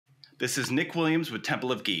This is Nick Williams with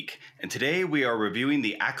Temple of Geek, and today we are reviewing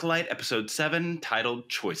the Acolyte Episode 7 titled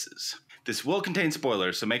Choices. This will contain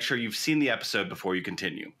spoilers, so make sure you've seen the episode before you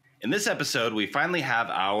continue. In this episode, we finally have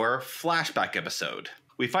our flashback episode.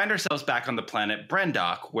 We find ourselves back on the planet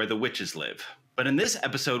Brendock, where the witches live. But in this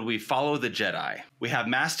episode, we follow the Jedi. We have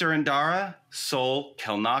Master Indara, Sol,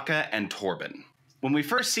 Kelnaka, and Torben. When we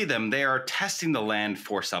first see them, they are testing the land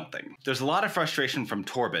for something. There's a lot of frustration from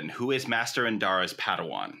Torben, who is Master Indara's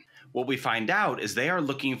Padawan. What we find out is they are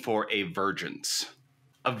looking for a vergence.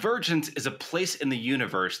 A vergence is a place in the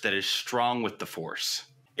universe that is strong with the Force.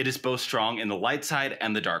 It is both strong in the light side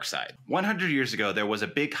and the dark side. 100 years ago, there was a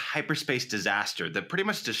big hyperspace disaster that pretty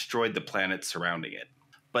much destroyed the planets surrounding it.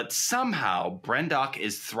 But somehow, Brendock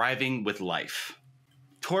is thriving with life.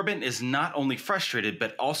 Torben is not only frustrated,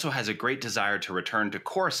 but also has a great desire to return to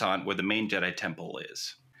Coruscant, where the main Jedi temple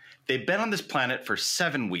is. They've been on this planet for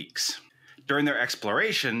 7 weeks. During their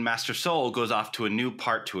exploration, Master Sol goes off to a new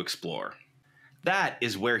part to explore. That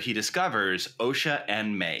is where he discovers Osha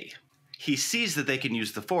and Mae. He sees that they can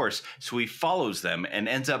use the Force, so he follows them and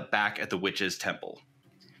ends up back at the witch's temple.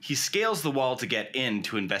 He scales the wall to get in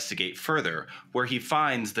to investigate further, where he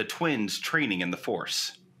finds the twins training in the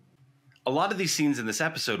Force. A lot of these scenes in this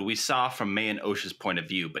episode we saw from Mae and Osha's point of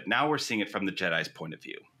view, but now we're seeing it from the Jedi's point of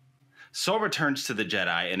view. Sol returns to the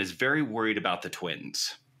Jedi and is very worried about the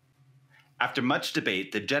twins. After much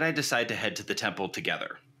debate, the Jedi decide to head to the temple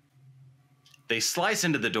together. They slice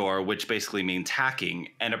into the door, which basically means hacking,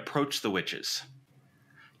 and approach the witches.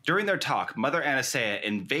 During their talk, Mother Anastasia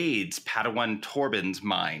invades Padawan Torben's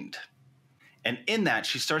mind. And in that,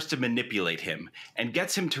 she starts to manipulate him and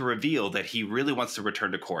gets him to reveal that he really wants to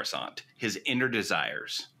return to Coruscant, his inner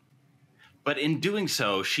desires. But in doing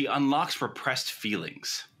so, she unlocks repressed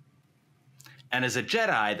feelings. And as a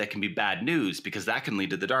Jedi, that can be bad news because that can lead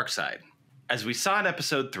to the dark side. As we saw in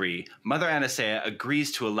Episode 3, Mother Anastasia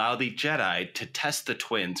agrees to allow the Jedi to test the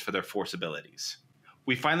twins for their Force abilities.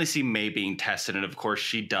 We finally see Mae being tested, and of course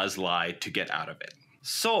she does lie to get out of it.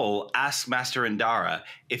 Sol asks Master Indara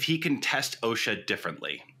if he can test Osha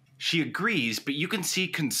differently. She agrees, but you can see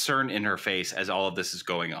concern in her face as all of this is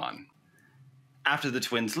going on. After the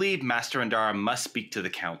twins leave, Master Indara must speak to the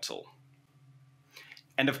Council.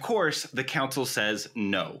 And of course, the Council says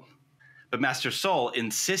no. But Master Sol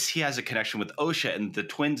insists he has a connection with Osha and the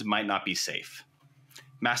twins might not be safe.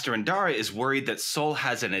 Master Indara is worried that Sol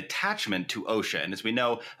has an attachment to Osha, and as we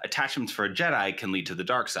know, attachments for a Jedi can lead to the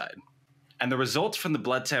dark side. And the results from the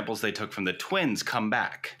blood samples they took from the twins come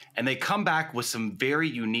back, and they come back with some very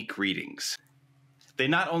unique readings. They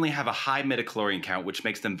not only have a high midichlorian count, which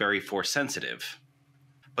makes them very Force sensitive,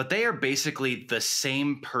 but they are basically the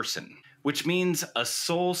same person, which means a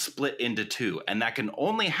soul split into two, and that can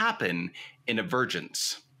only happen in a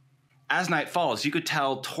vergence. As night falls, you could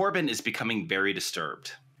tell Torben is becoming very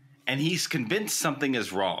disturbed. And he's convinced something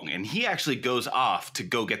is wrong, and he actually goes off to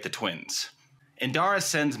go get the twins. Indara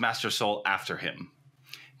sends Master Sol after him.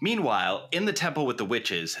 Meanwhile, in the temple with the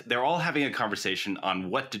witches, they're all having a conversation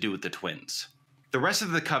on what to do with the twins. The rest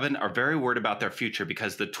of the coven are very worried about their future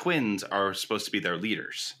because the twins are supposed to be their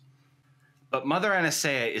leaders. But Mother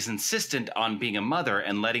Anastasia is insistent on being a mother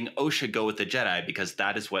and letting Osha go with the Jedi because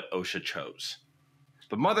that is what Osha chose.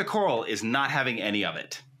 But Mother Coral is not having any of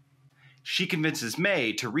it. She convinces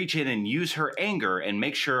Mae to reach in and use her anger and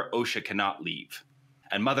make sure Osha cannot leave.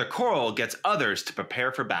 And Mother Coral gets others to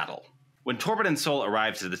prepare for battle. When Torben and Sol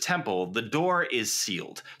arrive to the temple, the door is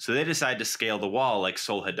sealed, so they decide to scale the wall like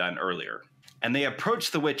Sol had done earlier. And they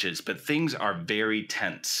approach the witches, but things are very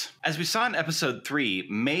tense. As we saw in Episode 3,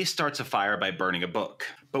 Mae starts a fire by burning a book.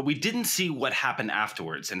 But we didn't see what happened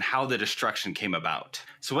afterwards and how the destruction came about.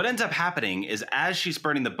 So what ends up happening is as she's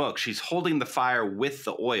burning the book, she's holding the fire with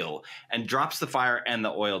the oil and drops the fire and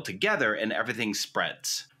the oil together and everything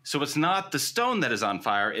spreads. So it's not the stone that is on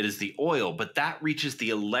fire, it is the oil, but that reaches the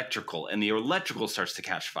electrical and the electrical starts to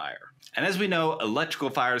catch fire. And as we know, electrical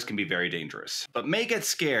fires can be very dangerous. But Mae gets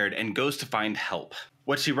scared and goes to find help.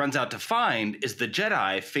 What she runs out to find is the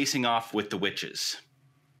Jedi facing off with the witches.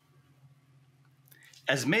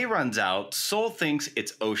 As Mae runs out, Sol thinks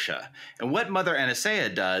it's Osha. And what Mother Anastasia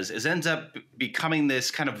does is ends up becoming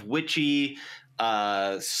this kind of witchy,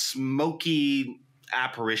 smoky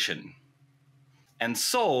apparition. And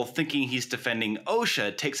Sol, thinking he's defending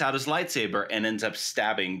Osha, takes out his lightsaber and ends up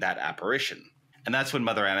stabbing that apparition. And that's when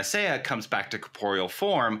Mother Anastasia comes back to corporeal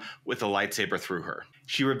form with a lightsaber through her.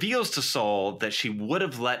 She reveals to Sol that she would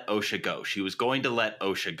have let Osha go. She was going to let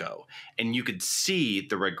Osha go. And you could see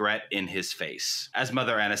the regret in his face. As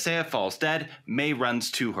Mother Anastasia falls dead, Mae runs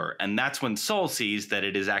to her. And that's when Sol sees that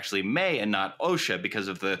it is actually Mae and not Osha because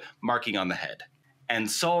of the marking on the head. and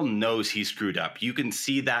Saul knows he screwed up. You can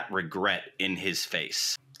see that regret in his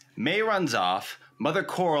face. Mae runs off, Mother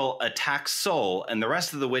Coral attacks Sol, and the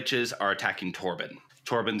rest of the witches are attacking Torben.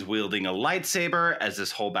 Torben's wielding a lightsaber as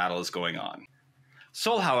this whole battle is going on.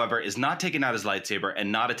 Sol, however, is not taking out his lightsaber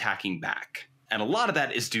and not attacking back. And a lot of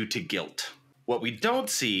that is due to guilt. What we don't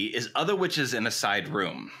see is other witches in a side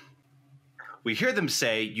room. We hear them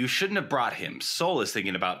say, "You shouldn't have brought him." Sol is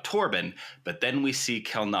thinking about Torben, but then we see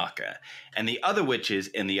Kelnaka. And the other witches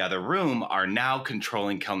in the other room are now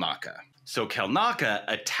controlling Kelnaka. So Kelnaka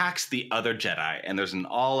attacks the other Jedi, and there's an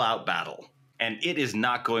all-out battle. And it is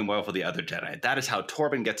not going well for the other Jedi. That is how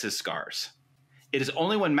Torben gets his scars. It is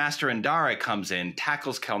only when Master Indara comes in,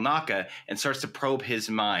 tackles Kelnaka, and starts to probe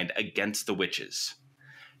his mind against the witches.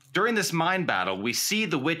 During this mind battle, we see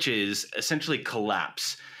the witches essentially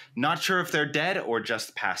collapse. Not sure if they're dead or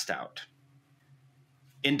just passed out.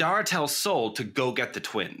 Indara tells Sol to go get the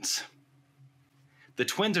twins. The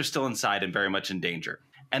twins are still inside and very much in danger.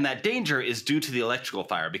 And that danger is due to the electrical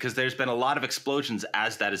fire because there's been a lot of explosions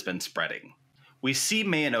as that has been spreading. We see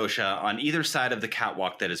Mae and Osha on either side of the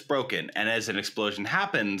catwalk that is broken, and as an explosion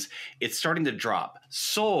happens, it's starting to drop.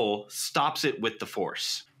 Sol stops it with the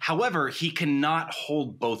Force. However, he cannot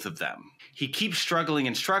hold both of them. He keeps struggling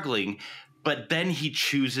and struggling, but then he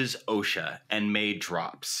chooses Osha, and Mae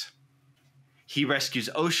drops. He rescues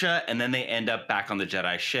Osha, and then they end up back on the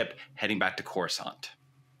Jedi ship, heading back to Coruscant.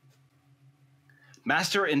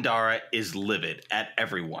 Master Indara is livid at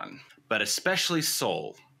everyone, but especially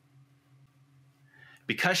Sol,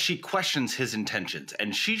 because she questions his intentions,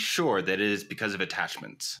 and she's sure that it is because of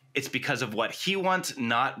attachments. It's because of what he wants,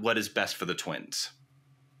 not what is best for the twins.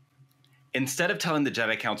 Instead of telling the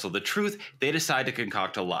Jedi Council the truth, they decide to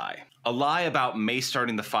concoct a lie. A lie about Mae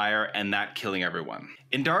starting the fire and that killing everyone.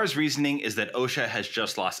 Indara's reasoning is that Osha has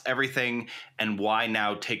just lost everything, and why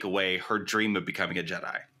now take away her dream of becoming a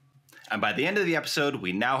Jedi? And by the end of the episode,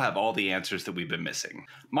 we now have all the answers that we've been missing.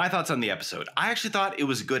 My thoughts on the episode. I actually thought it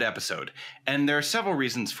was a good episode, and there are several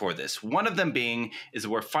reasons for this. One of them being is that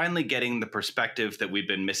we're finally getting the perspective that we've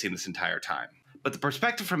been missing this entire time. But the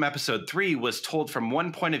perspective from episode 3 was told from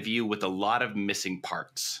one point of view with a lot of missing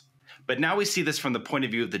parts. But now we see this from the point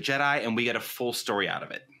of view of the Jedi, and we get a full story out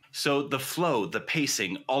of it. So the flow, the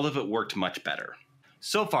pacing, all of it worked much better.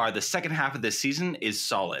 So far, the second half of this season is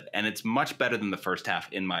solid, and it's much better than the first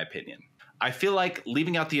half, in my opinion. I feel like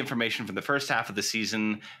leaving out the information from the first half of the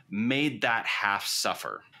season made that half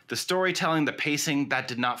suffer. The storytelling, the pacing, that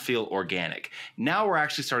did not feel organic. Now we're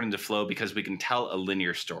actually starting to flow because we can tell a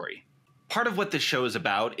linear story. Part of what this show is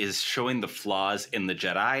about is showing the flaws in the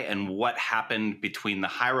Jedi and what happened between the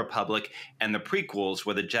High Republic and the prequels,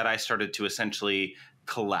 where the Jedi started to essentially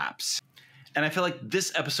collapse. And I feel like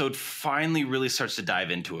this episode finally really starts to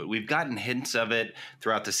dive into it. We've gotten hints of it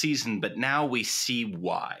throughout the season, but now we see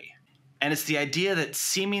why. And it's the idea that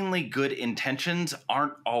seemingly good intentions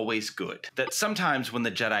aren't always good. That sometimes when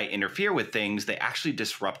the Jedi interfere with things, they actually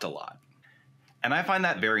disrupt a lot. And I find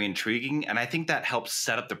that very intriguing, and I think that helps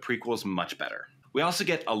set up the prequels much better. We also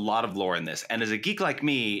get a lot of lore in this, and as a geek like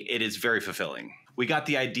me, it is very fulfilling. We got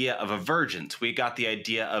the idea of a vergence. We got the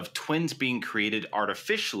idea of twins being created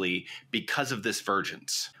artificially because of this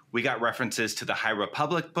vergence. We got references to the High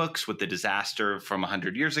Republic books with the disaster from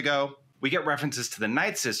 100 years ago. We get references to the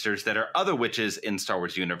Night Sisters that are other witches in Star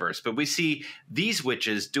Wars universe, but we see these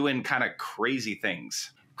witches doing kind of crazy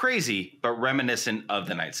things. Crazy, but reminiscent of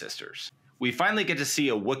the Night Sisters. We finally get to see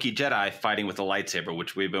a Wookiee Jedi fighting with a lightsaber,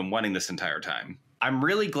 which we've been wanting this entire time. I'm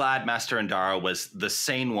really glad Master Indara was the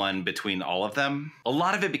sane one between all of them. A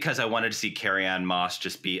lot of it because I wanted to see Carrie-Anne Moss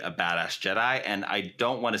just be a badass Jedi, and I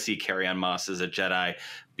don't want to see Carrie-Anne Moss as a Jedi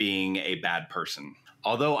being a bad person.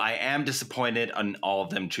 Although I am disappointed on all of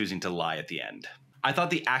them choosing to lie at the end. I thought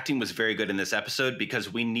the acting was very good in this episode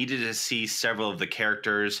because we needed to see several of the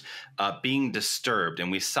characters being disturbed,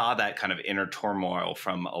 and we saw that kind of inner turmoil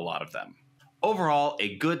from a lot of them. Overall,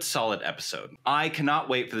 a good, solid episode. I cannot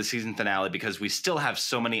wait for the season finale because we still have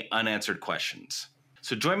so many unanswered questions.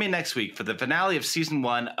 So join me next week for the finale of Season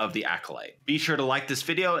 1 of The Acolyte. Be sure to like this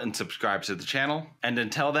video and subscribe to the channel. And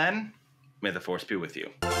until then, may the Force be with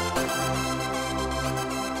you.